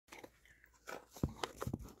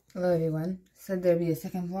Hello everyone. Said there'd be a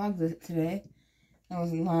second vlog today. I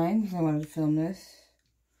wasn't lying because I wanted to film this.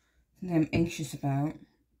 Something I'm anxious about.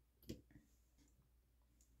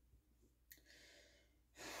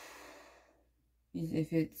 If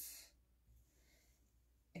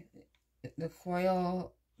the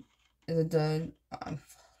coil is a dud, I'm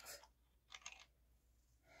fucked.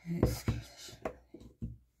 It scares the shit out of me.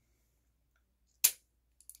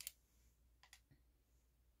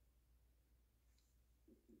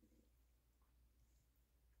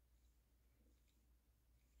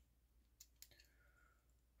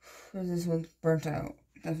 This one's burnt out.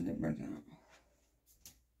 Definitely burnt out.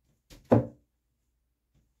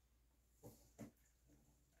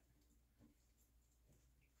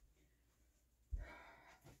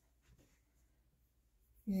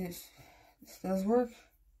 Yes, this does work.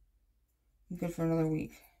 I'm good for another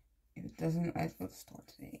week. If it doesn't, I have to go to the store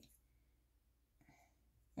today.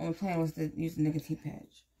 Well, my plan was to use the nicotine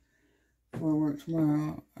patch for work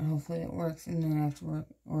tomorrow, and hopefully it works. And then after work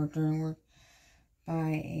or during work,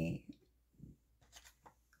 buy a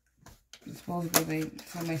disposable.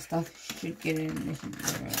 So my stuff should get in. They should be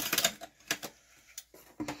alright.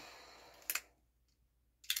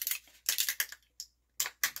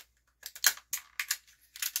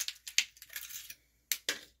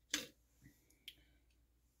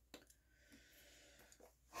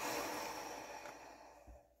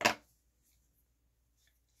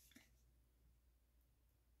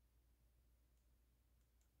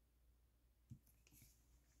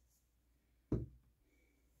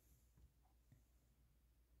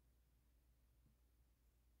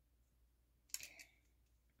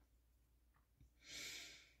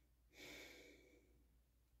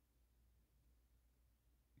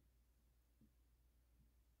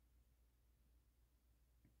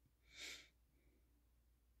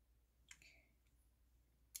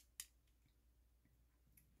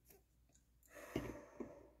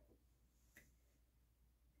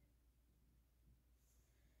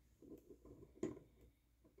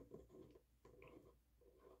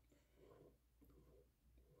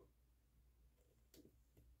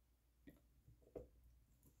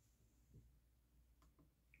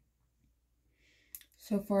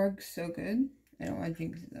 So far, so good. I don't want to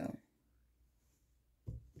jinx it though.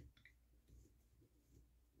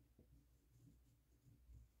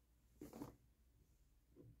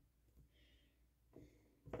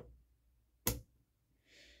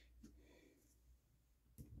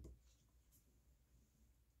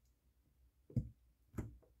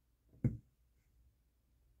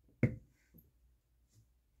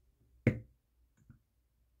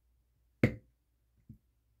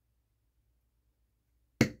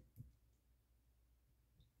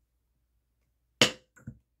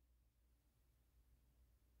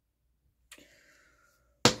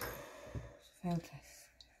 Fantastic.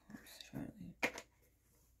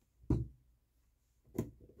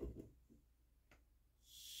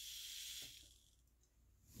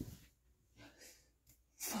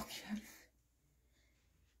 Fuck yeah.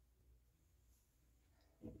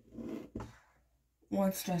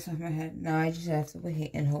 One stress off my head. Now I just have to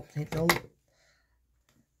wait and hope they don't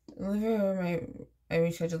deliver. I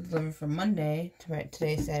rescheduled delivery for Monday to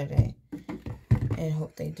today's Saturday, and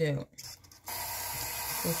hope they do.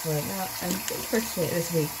 Hopefully not. I'm first day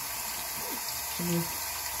this week. Should be.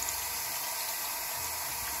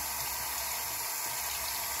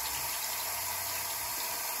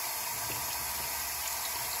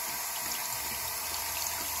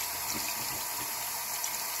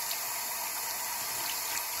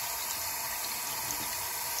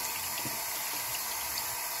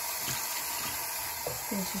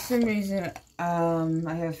 For some reason,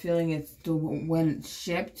 I have a feeling it's when it's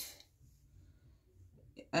shipped.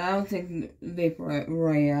 I don't think Vapor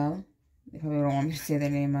Royale. They probably don't want me to say their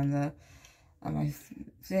name on my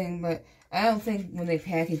thing, but I don't think when they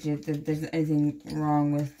package it that there's anything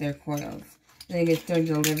wrong with their coils. I think it's their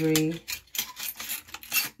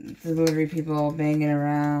delivery people banging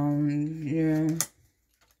around,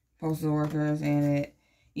 postal workers, and it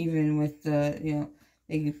even with the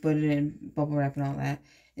they can put it in bubble wrap and all that.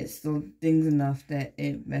 It still dings enough that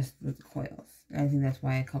it messed with the coils. And I think that's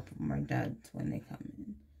why a couple of them are dead when they come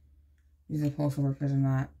in. These postal workers are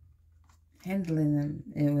not handling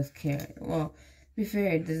them with care. Well, to be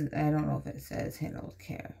fair, it doesn't. I don't know if it says handle with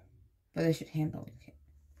care, but they should handle with care.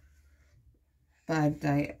 But I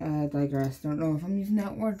digress. Don't know if I'm using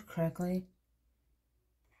that word correctly.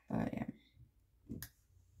 But yeah.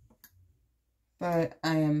 But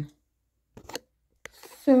I am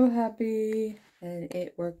so happy that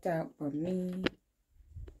it worked out for me.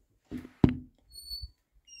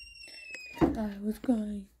 I was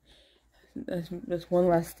That's one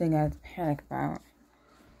less thing I have to panic about.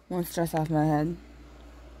 One stress off my head.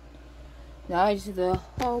 Now I just have to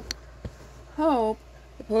hope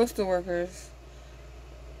the postal workers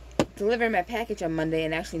deliver my package on Monday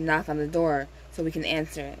and actually knock on the door so we can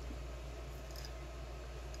answer it.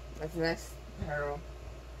 That's the next peril.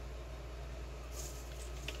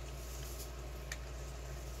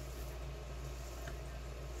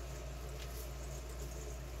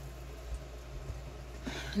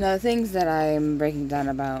 Now, the things that I'm breaking down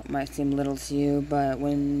about might seem little to you, but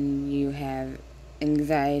when you have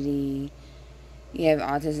anxiety, you have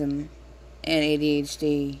autism and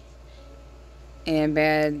ADHD,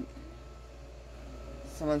 and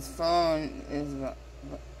someone's phone is,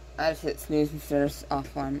 I just hit snooze instead of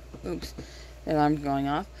off alarm. Oops, the alarm's going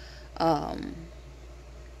off.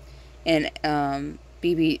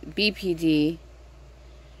 BPD,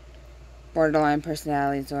 borderline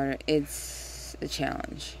personality disorder, it's a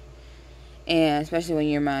challenge. And especially when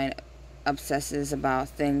your mind obsesses about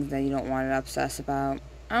things that you don't want to obsess about.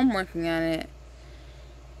 I'm working on it.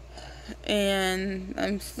 And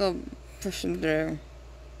I'm still pushing through.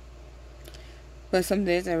 But some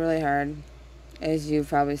days are really hard, as you've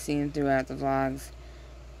probably seen throughout the vlogs.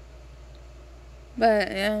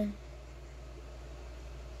 But, yeah.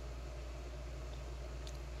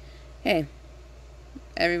 Hey,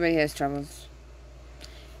 everybody has troubles.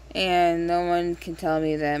 And no one can tell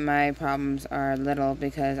me that my problems are little,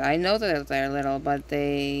 because I know that they're little, but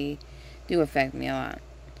they do affect me a lot.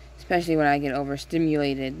 Especially when I get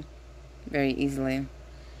overstimulated very easily.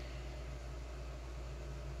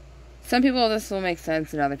 Some people this will make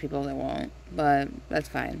sense and other people it won't, but that's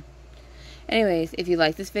fine. Anyways, if you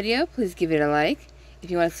like this video, please give it a like.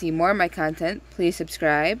 If you want to see more of my content, please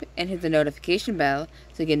subscribe and hit the notification bell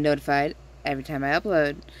so you get notified every time I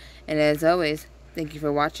upload. And as always, thank you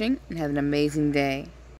for watching and have an amazing day.